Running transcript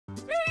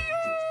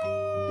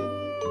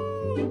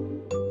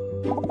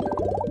1,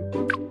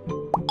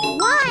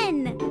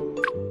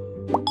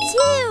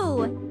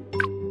 2,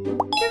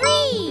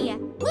 3.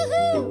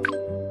 Woohoo!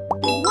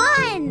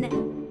 1,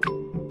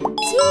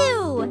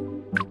 2,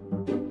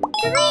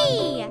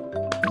 3.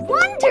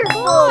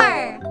 Wonderful!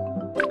 4,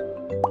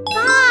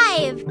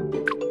 5,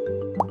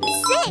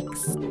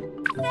 6.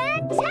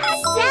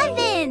 Fantastic!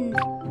 7,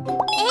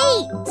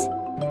 8,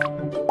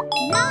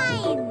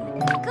 9.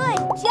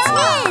 Good job!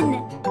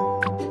 10,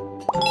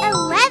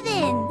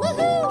 11.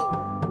 Woohoo!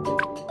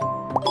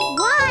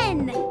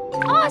 1,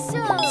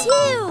 awesome!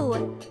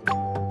 2,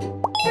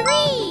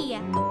 3,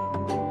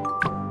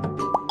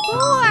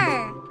 4.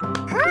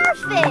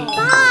 Perfect!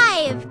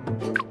 5,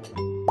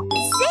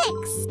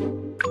 6,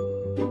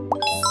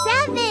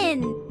 7.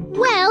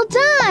 Well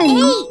done!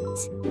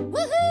 8.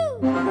 Woohoo!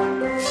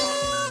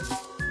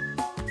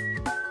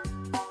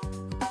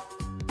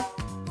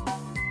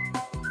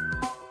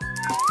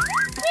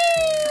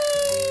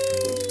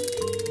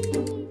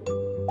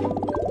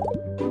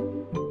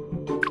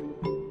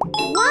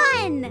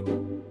 1,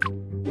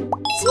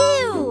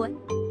 2,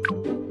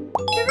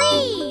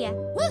 3.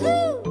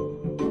 Woohoo!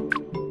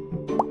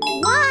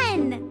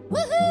 1.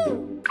 Woohoo!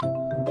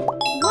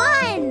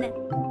 1,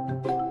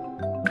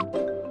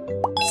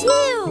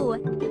 2,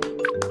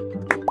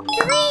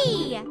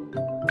 3,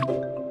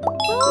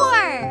 4,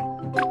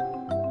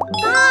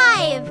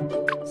 5.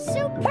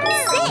 Super!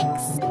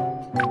 6,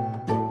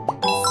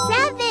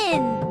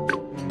 7,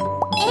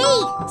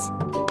 8.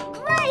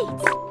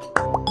 Great!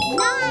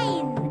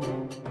 9,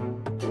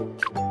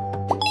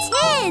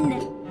 10,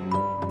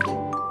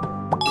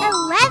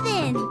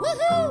 11.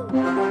 Woohoo!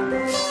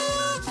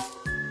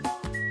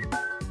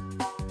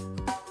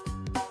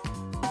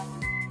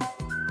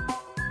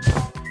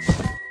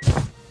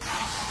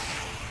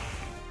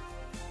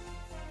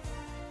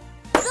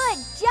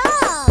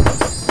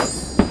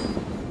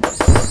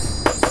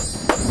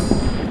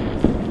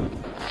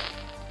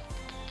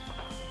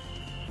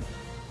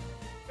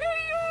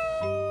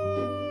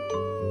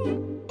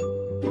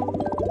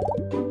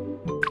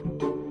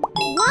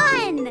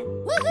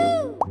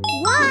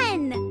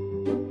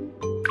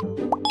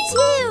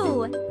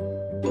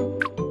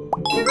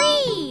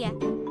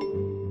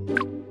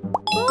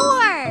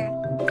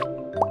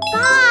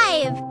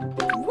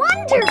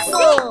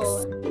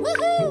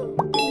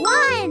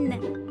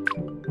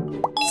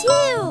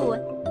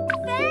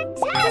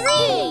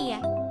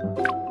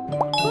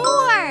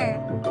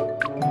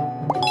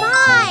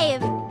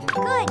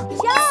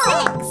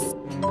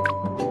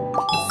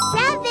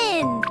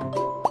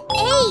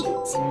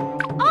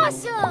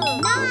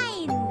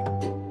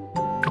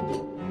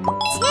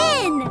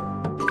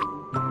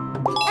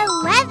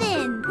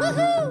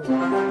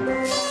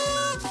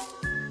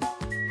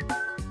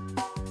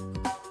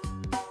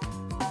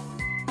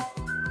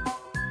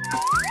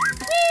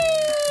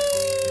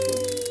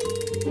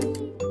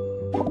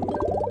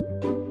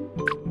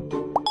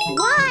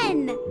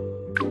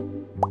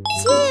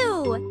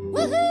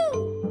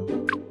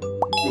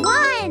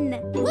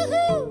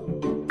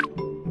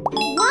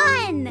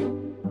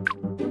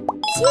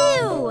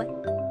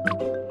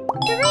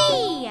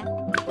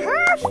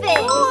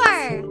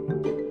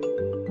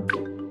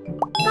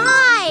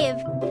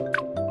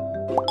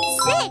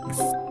 6.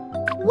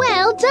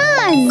 Well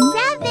done!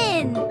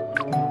 7,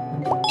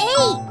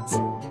 8.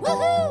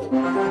 Woohoo!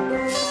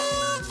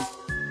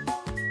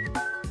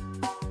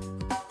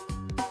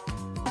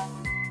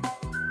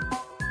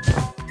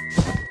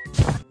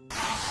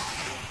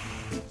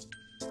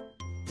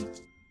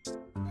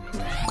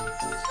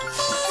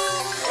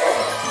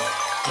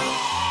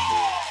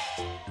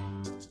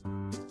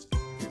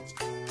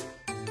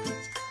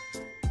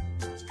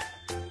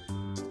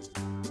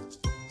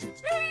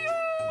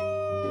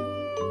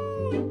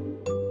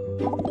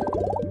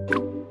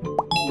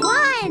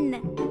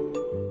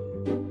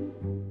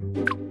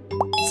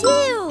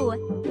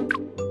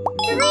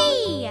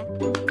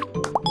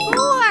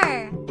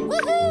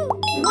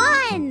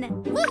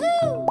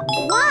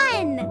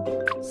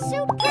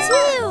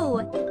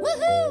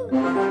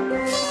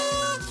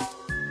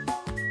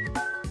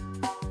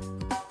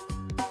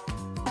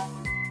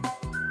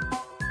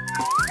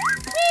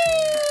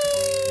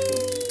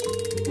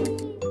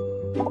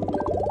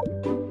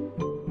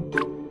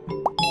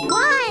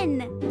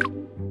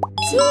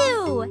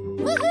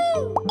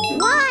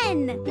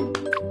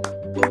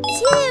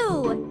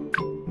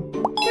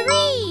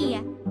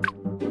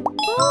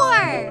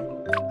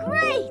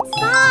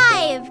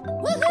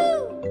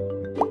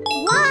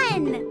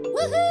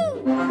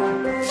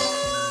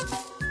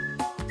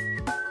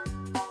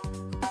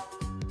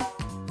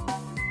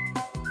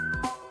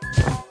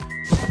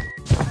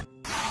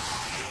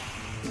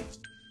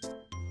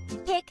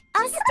 Pick a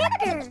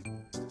sticker.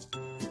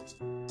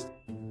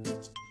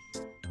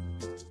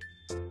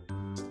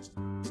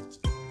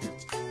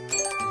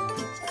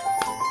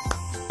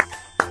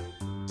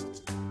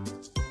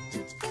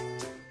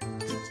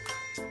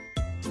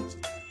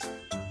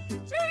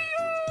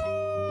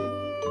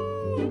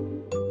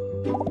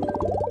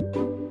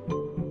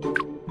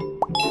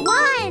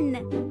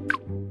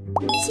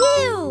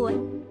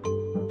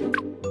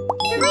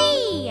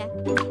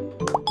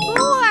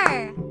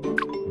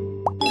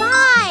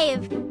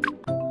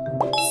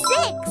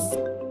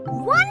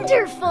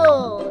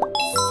 Wonderful!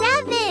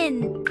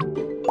 7,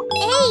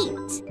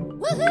 8.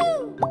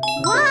 Woohoo!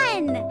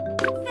 1,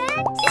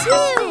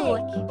 2,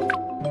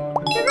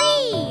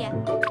 3,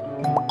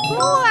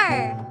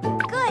 4.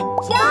 Good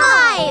job!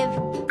 5,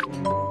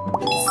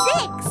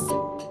 6,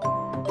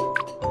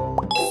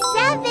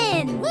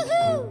 7.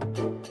 Woohoo!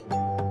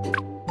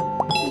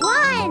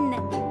 1,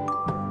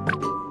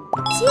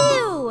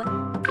 2,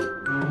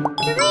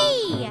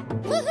 3.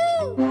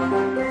 Woohoo!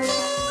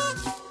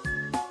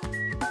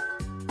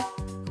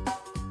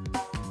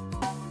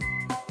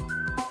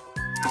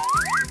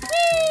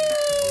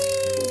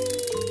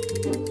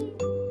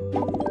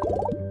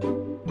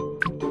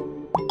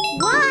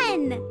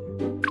 One,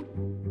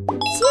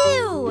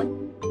 2,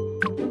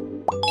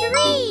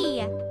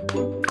 3,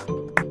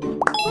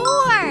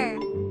 4,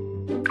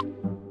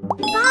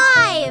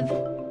 5,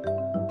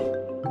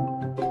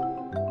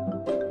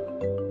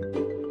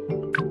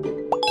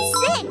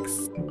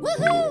 6.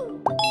 Woohoo!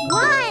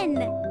 1.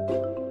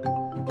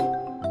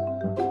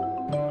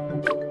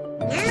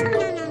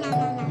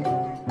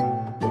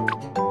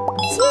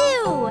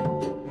 Two,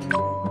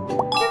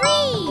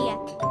 3,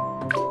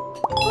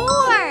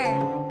 4,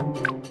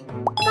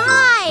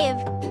 5,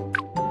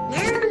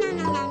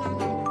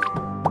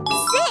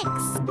 6.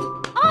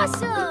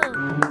 Awesome!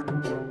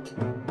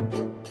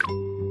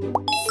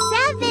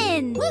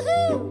 7.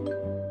 Woohoo!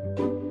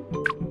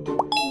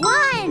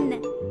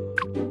 1,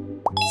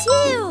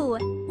 2.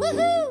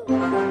 Woohoo!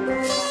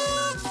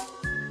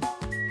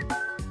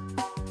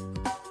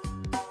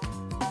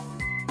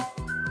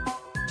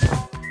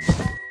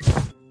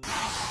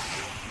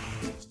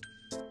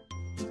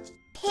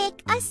 Pick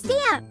a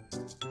stamp.